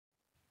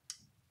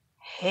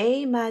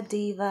Hey my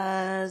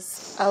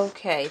divas.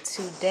 Okay,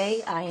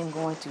 today I am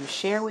going to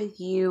share with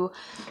you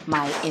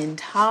my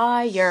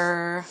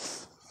entire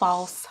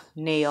false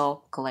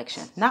nail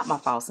collection. Not my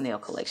false nail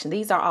collection.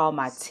 These are all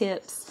my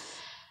tips,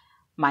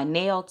 my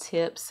nail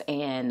tips,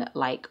 and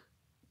like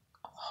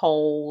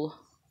whole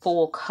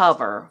full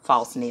cover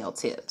false nail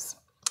tips.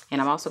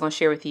 And I'm also going to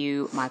share with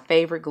you my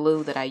favorite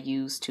glue that I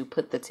use to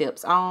put the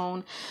tips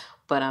on.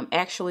 But I'm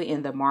actually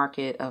in the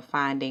market of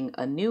finding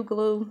a new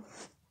glue.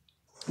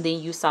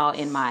 Then you saw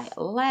in my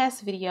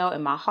last video,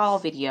 in my haul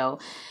video,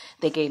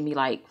 they gave me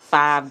like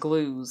 5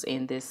 glues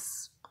in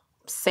this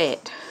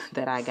set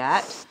that I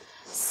got.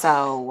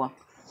 So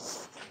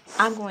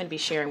I'm going to be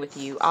sharing with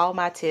you all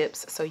my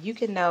tips so you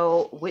can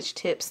know which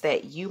tips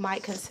that you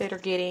might consider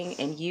getting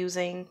and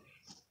using.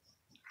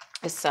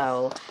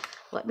 So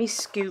let me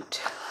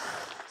scoot.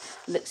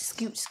 Let's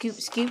scoot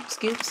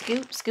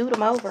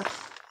them over.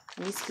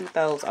 Let me scoot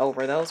those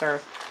over. Those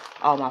are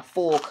all my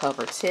full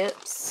cover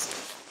tips.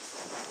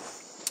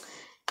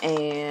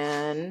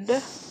 And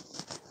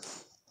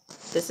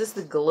this is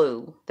the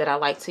glue that I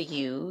like to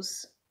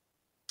use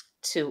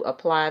to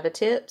apply the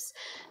tips.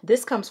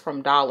 This comes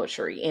from Dollar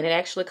Tree, and it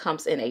actually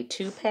comes in a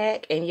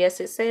 2-pack. And yes,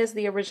 it says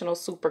the original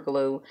super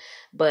glue,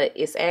 but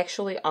it's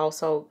actually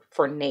also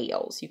for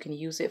nails. You can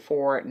use it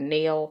for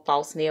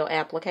false nail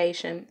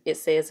application. It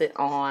says it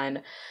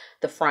on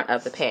the front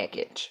of the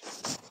package.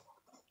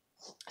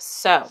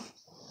 So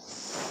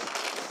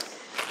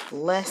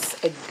let's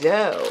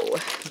go.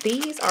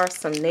 These are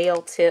some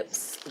nail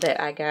tips that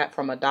I got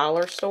from a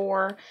dollar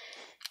store,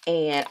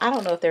 and I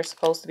don't know if they're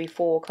supposed to be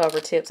full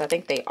cover tips. I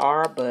think they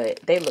are, but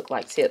they look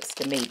like tips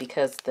to me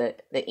because the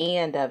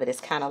end of it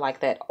is kind of like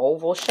that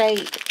oval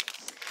shape,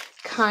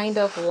 kind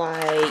of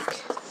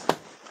like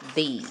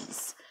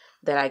these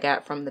that I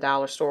got from the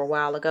dollar store a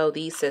while ago.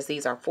 These says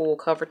these are full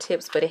cover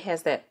tips, but it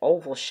has that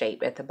oval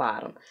shape at the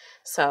bottom.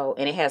 So,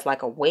 and it has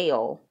like a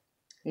whale.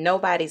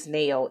 Nobody's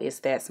nail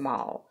is that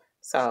small.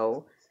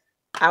 So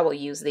I will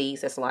use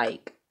these as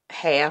like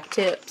half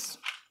tips.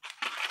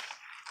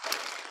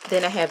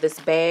 Then I have this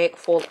bag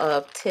full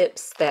of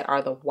tips that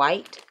are the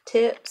white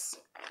tips.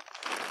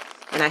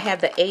 And I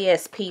have the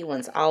ASP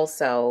ones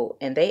also.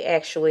 And they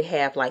actually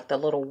have like the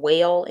little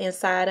whale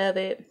inside of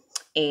it.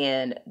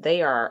 And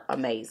they are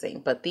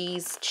amazing. But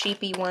these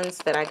cheapy ones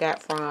that I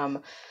got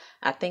from,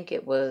 I think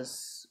it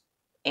was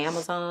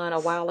Amazon a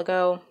while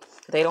ago.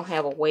 They don't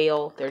have a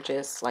whale. They're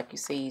just, like you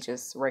see,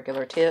 just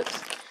regular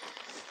tips.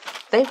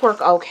 They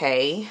work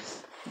okay,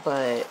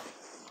 but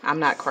I'm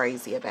not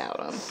crazy about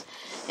them.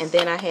 And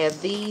then I have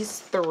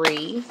these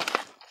 3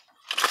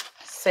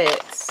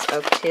 sets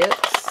of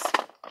tips,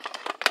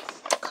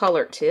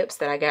 colored tips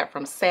that I got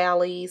from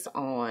Sally's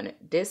on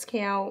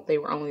discount. They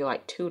were only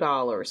like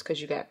 $2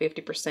 because you got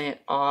 50%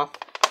 off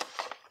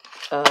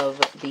of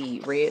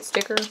the red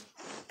sticker.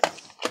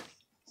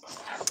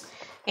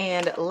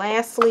 And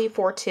lastly,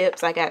 for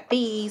tips, I got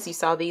these. You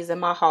saw these in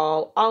my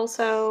haul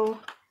also.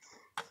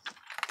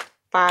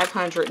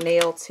 500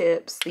 nail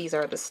tips. These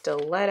are the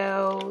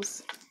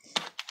stilettos,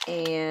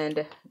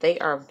 and they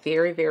are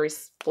very, very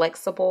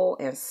flexible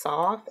and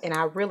soft, and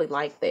I really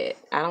like that.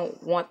 I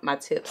don't want my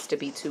tips to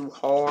be too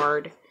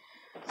hard.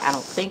 I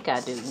don't think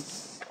I do,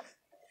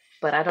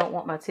 but I don't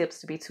want my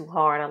tips to be too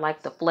hard. I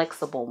like the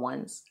flexible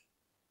ones.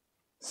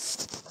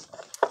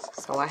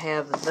 So I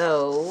have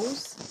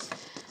those.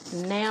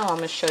 Now I'm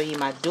going to show you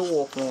my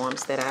dual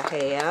forms that I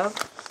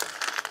have.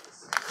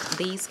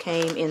 These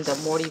came in the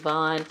Morty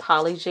Vaughn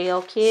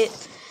Polygel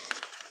kit.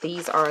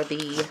 These are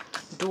the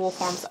dual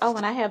forms. Oh,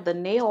 and I have the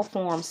nail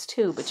forms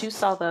too, but you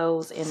saw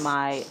those in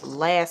my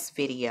last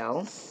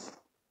video.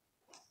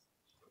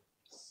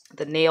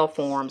 The nail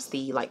forms,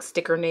 the like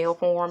sticker nail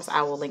forms.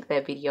 I will link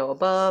that video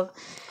above.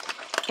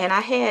 And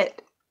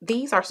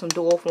these are some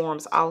dual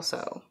forms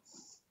also.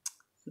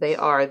 They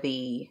are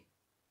the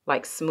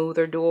like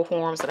smoother dual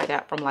forms that I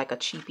got from like a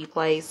cheapy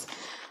place.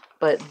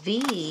 But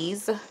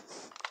these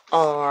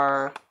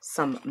are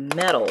some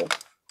metal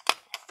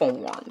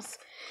forms,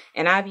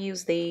 and I've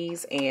used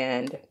these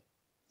and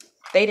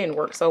they didn't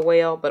work so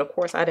well, but of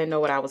course I didn't know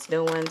what I was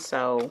doing,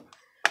 so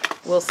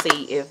we'll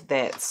see if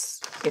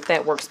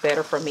that works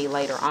better for me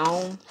later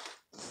on.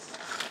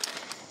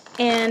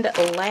 And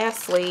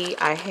lastly,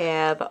 I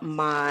have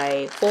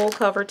my full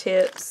cover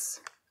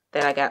tips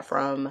that I got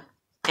from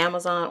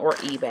Amazon or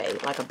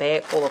eBay, like a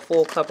bag full of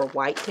full cover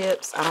white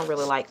tips. I don't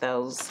really like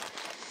those.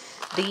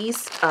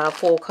 These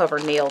full cover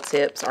nail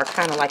tips are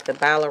kind of like the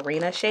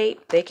ballerina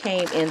shape. They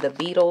came in the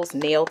Beatles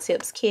nail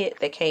tips kit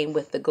that came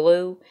with the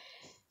glue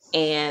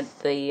and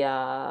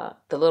the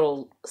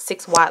little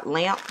 6-watt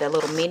lamp, that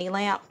little mini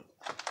lamp.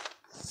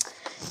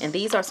 And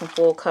these are some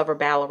full cover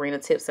ballerina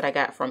tips that I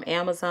got from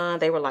Amazon.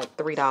 They were like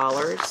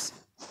 $3.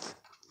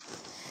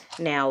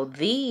 Now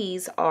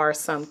these are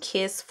some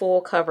Kiss full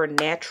cover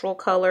natural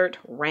colored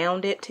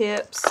rounded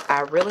tips.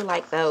 I really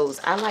like those.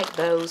 I like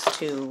those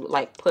to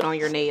like put on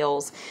your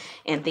nails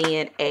and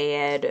then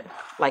add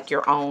like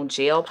your own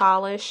gel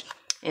polish.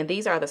 And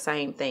these are the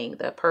same thing.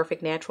 The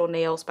Perfect Natural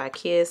Nails by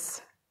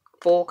Kiss.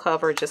 Full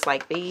cover just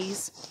like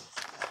these.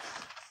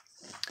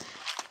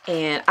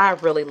 And I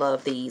really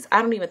love these.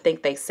 I don't even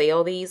think they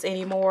sell these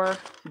anymore,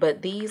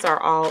 but these are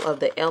all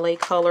of the LA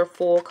Color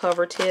full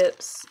cover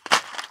tips.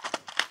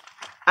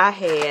 I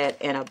had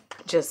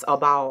just a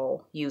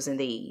ball using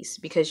these,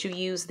 because you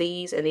use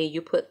these and then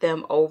you put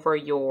them over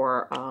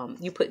your,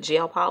 you put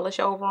gel polish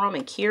over them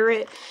and cure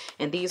it.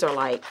 And these are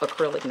like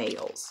acrylic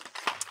nails.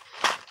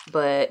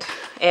 But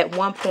at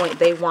one point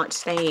they weren't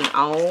staying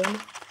on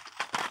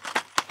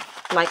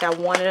like I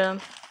wanted them.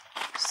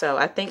 So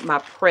I think my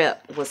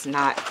prep was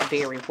not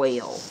very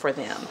well for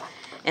them.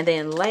 And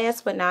then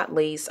last but not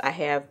least, I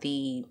have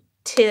the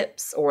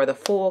tips or the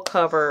full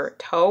cover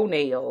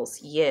toenails.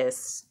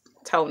 Yes,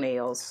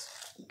 toenails.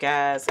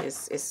 Guys,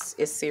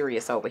 it's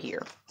serious over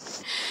here.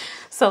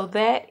 So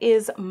that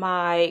is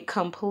my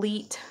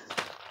complete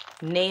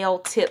nail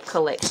tip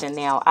collection.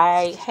 Now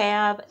I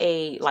have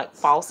a like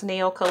false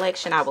nail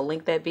collection. I will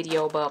link that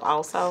video above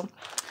also,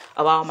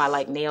 of all my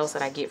like nails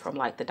that I get from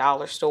like the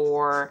dollar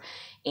store.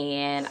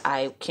 And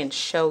I can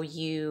show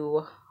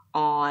you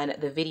on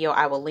the video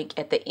I will link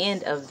at the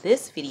end of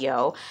this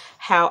video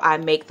how I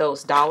make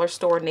those dollar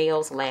store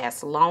nails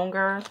last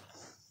longer,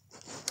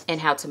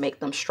 and how to make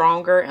them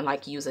stronger, and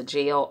like use a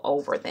gel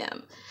over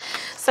them.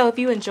 So if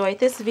you enjoyed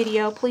this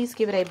video, please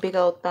give it a big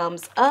old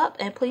thumbs up,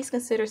 and please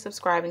consider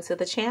subscribing to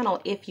the channel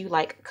if you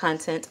like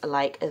content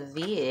like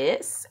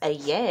this.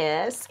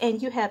 Yes,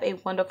 and you have a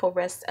wonderful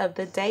rest of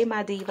the day,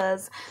 my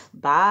divas.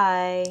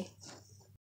 Bye.